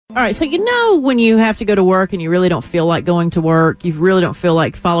All right, so when you have to go to work and you really don't feel like going to work, you really don't feel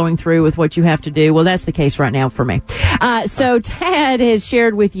like following through with what you have to do. Well, that's the case right now for me. So Tad has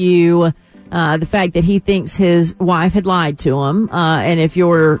shared with you the fact that he thinks his wife had lied to him. And if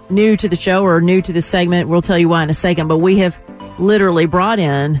you're new to the show or new to this segment, we'll tell you why in a second. But we have literally brought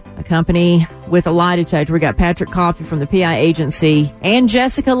in a company with a lie detector. We got Patrick Coffey from the PI agency and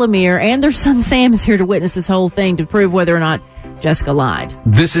Jessica Lemire and their son Sam is here to witness this whole thing to prove whether or not Jessica lied.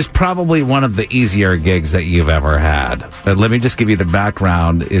 This is probably one of the easier gigs that you've ever had. But let me just give you the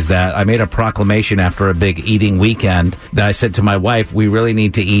background, is that I made a proclamation after a big eating weekend that I said to my wife, we really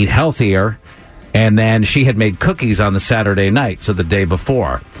need to eat healthier. And then she had made cookies on the Saturday night, so the day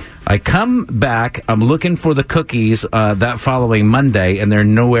before. I come back, I'm looking for the cookies that following Monday, and they're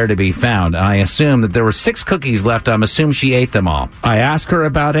nowhere to be found. I assume that there were 6 cookies left. I'm assuming she ate them all. I ask her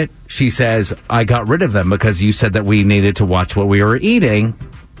about it. She says, I got rid of them because you said that we needed to watch what we were eating.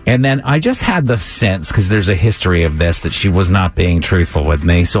 And then I just had the sense, because there's a history of this, that she was not being truthful with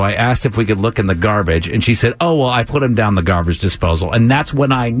me. So I asked if we could look in the garbage, and she said, oh, well, I put them down the garbage disposal. And that's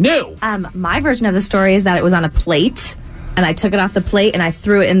when I knew. My version of the story is that it was on a plate, and I took it off the plate, and I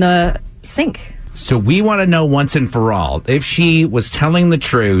threw it in the sink. So we want to know once and for all if she was telling the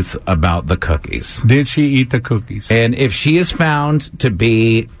truth about the cookies. Did she eat the cookies? And if she is found to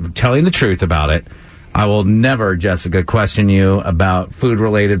be telling the truth about it, I will never, Jessica, question you about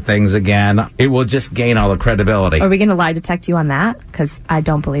food-related things again. It will just gain all the credibility. Are we going to lie detect you on that? Because I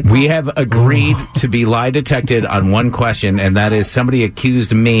don't believe that. We have agreed to be lie detected on one question, and that is somebody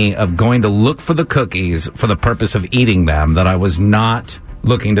accused me of going to look for the cookies for the purpose of eating them, that I was not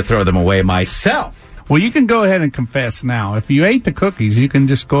looking to throw them away myself. Well, you can go ahead and confess now. If you ate the cookies, you can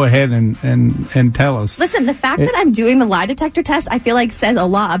just go ahead and tell us. Listen, the fact that I'm doing the lie detector test, I feel like says a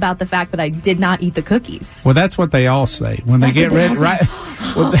lot about the fact that I did not eat the cookies. Well, that's what they all say when they get ready. Right?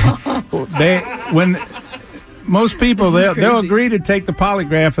 When most people they'll agree to take the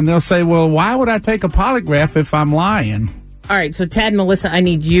polygraph, and they'll say, "Well, why would I take a polygraph if I'm lying?" All right, so Tad and Melissa, I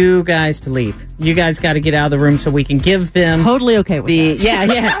need you guys to leave. You guys got to get out of the room so we can give them totally okay with that.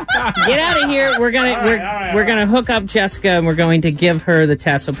 Yeah. Get out of here. We're gonna hook up Jessica, and we're going to give her the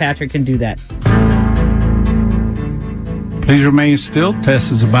test so Patrick can do that. Please remain still.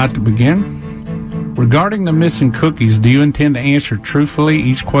 Test is about to begin. Regarding the missing cookies, do you intend to answer truthfully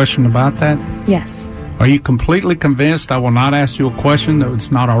each question about that? Yes. Are you completely convinced I will not ask you a question that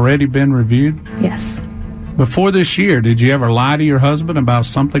has not already been reviewed? Yes. Before this year, did you ever lie to your husband about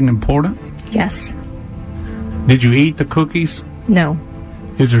something important? Yes. Did you eat the cookies? No.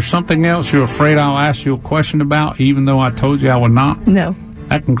 Is there something else you're afraid I'll ask you a question about, even though I told you I would not? No.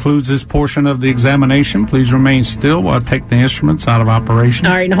 That concludes this portion of the examination. Please remain still while I take the instruments out of operation.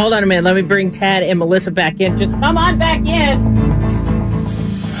 All right, now hold on a minute. Let me bring Tad and Melissa back in. Just come on back in.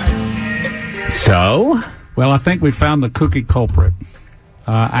 So? Well, I think we found the cookie culprit.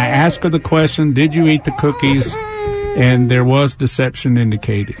 I asked her the question, did you eat the cookies? And there was deception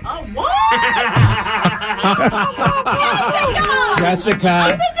indicated. Jessica.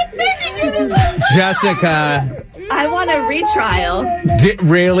 I've been defending you this whole time. Jessica. I want a retrial.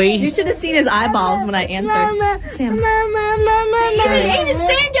 Really? You should have seen his eyeballs when I answered. Sam. Even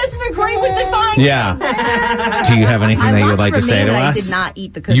Sam doesn't agree with the finding. Yeah. Do you have anything that you would like to say to us? I did not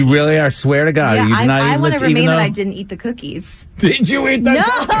eat the cookies. You really are? Swear to God. Yeah, you did not I want to remain though? that I didn't eat the cookies. Did you eat the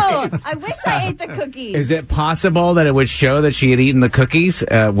cookies? No! I wish I ate the cookies. Is it possible that it would show that she had eaten the cookies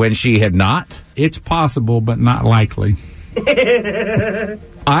when she had not? It's possible, but not likely.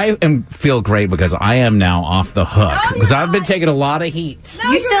 I feel great because I am now off the hook because I've been taking a lot of heat.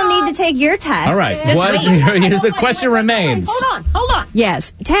 You still need to take your test. All right. Just Here's the question remains. Hold on.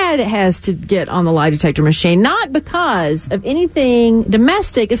 Yes, Tad has to get on the lie detector machine, not because of anything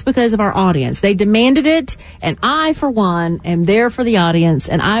domestic. It's because of our audience. They demanded it, and I, for one, am there for the audience,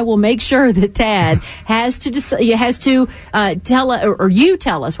 and I will make sure that Tad has to tell or you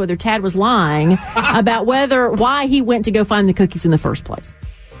tell us whether Tad was lying about why he went to go find the cookies in the first place.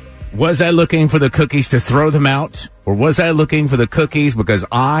 Was I looking for the cookies to throw them out? Or was I looking for the cookies because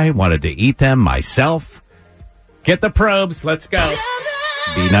I wanted to eat them myself? Get the probes. Let's go.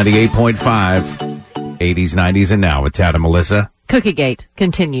 B98.5, 80s, 90s, and now with Tad and Melissa. Cookiegate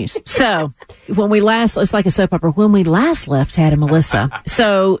continues. So, it's like a soap opera. When we last left Tad and Melissa.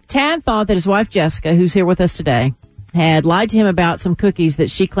 So, Tad thought that his wife, Jessica, who's here with us today, had lied to him about some cookies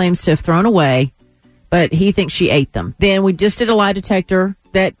that she claims to have thrown away, but he thinks she ate them. Then we just did a lie detector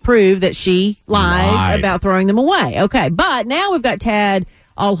that proved that she lied about throwing them away. Okay, but now we've got Tad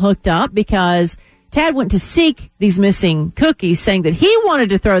all hooked up because Tad went to seek these missing cookies, saying that he wanted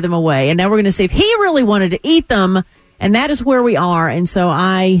to throw them away. And now we're going to see if he really wanted to eat them And that is where we are. And so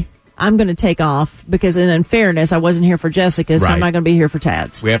I'm going to take off because, in fairness, I wasn't here for Jessica, so I'm not going to be here for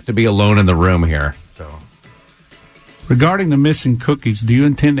Tad's. We have to be alone in the room here. So, regarding the missing cookies, do you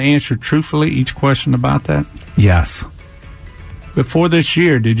intend to answer truthfully each question about that? yes. Before this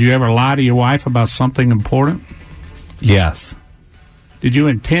year, did you ever lie to your wife about something important? Yes. Did you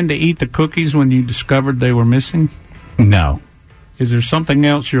intend to eat the cookies when you discovered they were missing? No. Is there something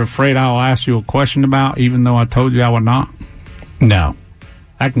else you're afraid I'll ask you a question about, even though I told you I would not? No.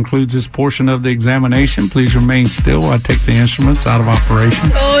 That concludes this portion of the examination. Please remain still while I take the instruments out of operation.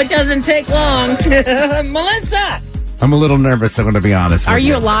 Oh, it doesn't take long. Melissa! I'm a little nervous, I'm going to be honest with Are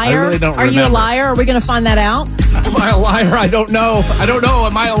you a liar? I really don't Are remember. you a liar? Are we going to find that out? Am I a liar? I don't know. I don't know.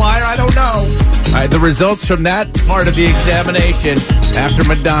 Am I a liar? I don't know. All right, the results from that part of the examination after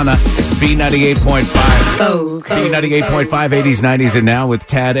Madonna. It's B98.5. B98.5, 80s, 90s, and now with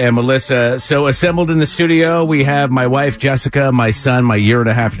Tad and Melissa. So assembled in the studio, we have my wife, Jessica, my son, my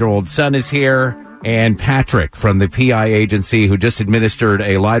 1.5-year-old son is here, and Patrick from the PI agency who just administered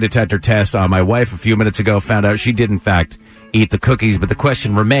a lie detector test on my wife a few minutes ago, found out she did, in fact, eat the cookies. But the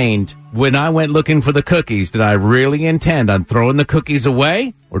question remained, when I went looking for the cookies, did I really intend on throwing the cookies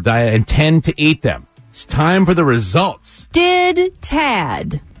away, or did I intend to eat them? It's time for the results. Did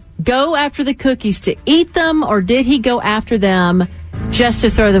Tad go after the cookies to eat them, or did he go after them just to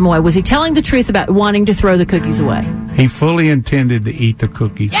throw them away? Was he telling the truth about wanting to throw the cookies away? He fully intended to eat the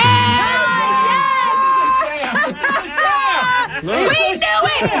cookies. We knew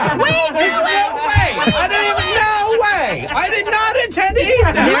it! We knew it! No way! I did not intend to eat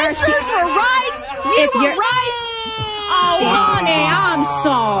them. Listeners were right! You were right! Oh, honey, I'm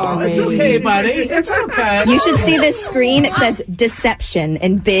sorry. It's okay, buddy. It's okay. You should see this screen. It says deception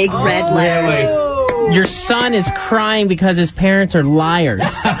in big red letters. Your son is crying because his parents are liars.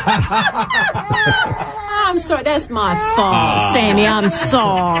 I'm sorry. That's my fault, Sammy. I'm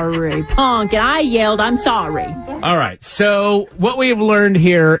sorry. Punk. And I yelled, I'm sorry. All right. So what we have learned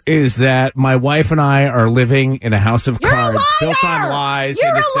here is that my wife and I are living in a house of You're cards a liar! built on lies You're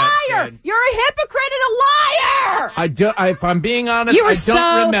and a deception. liar! You're a hypocrite and a liar! If I'm being honest, You were I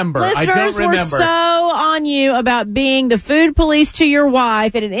don't remember. I don't Listeners were remember. so on you about being the food police to your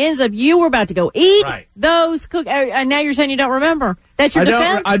wife, and it ends up you were about to go eat those cookies. And now you're saying you don't remember. That's your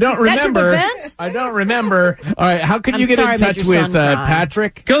defense? I don't remember. That's your defense? I don't remember. All right. How can I'm you get sorry I in made touch your with son cry.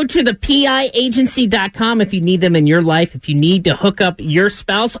 Patrick? Go to the PIagency.com if you need them in your life, if you need to hook up your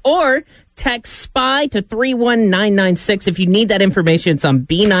spouse, or text SPY to 31996 if you need that information. It's on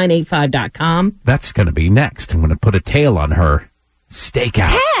B985.com. That's going to be next. I'm going to put a tail on her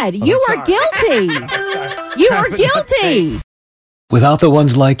stakeout. Ted, you are guilty. You are guilty. Without the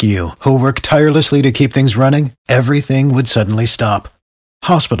ones like you, who work tirelessly to keep things running, everything would suddenly stop.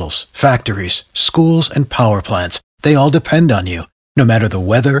 Hospitals, factories, schools, and power plants, they all depend on you. No matter the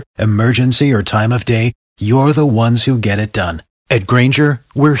weather, emergency, or time of day, you're the ones who get it done. At Grainger,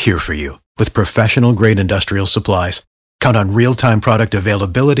 we're here for you with professional-grade industrial supplies. Count on real-time product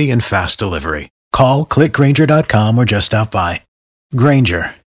availability and fast delivery. Call, click Grainger.com, or just stop by.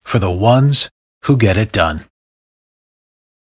 Grainger, for the ones who get it done.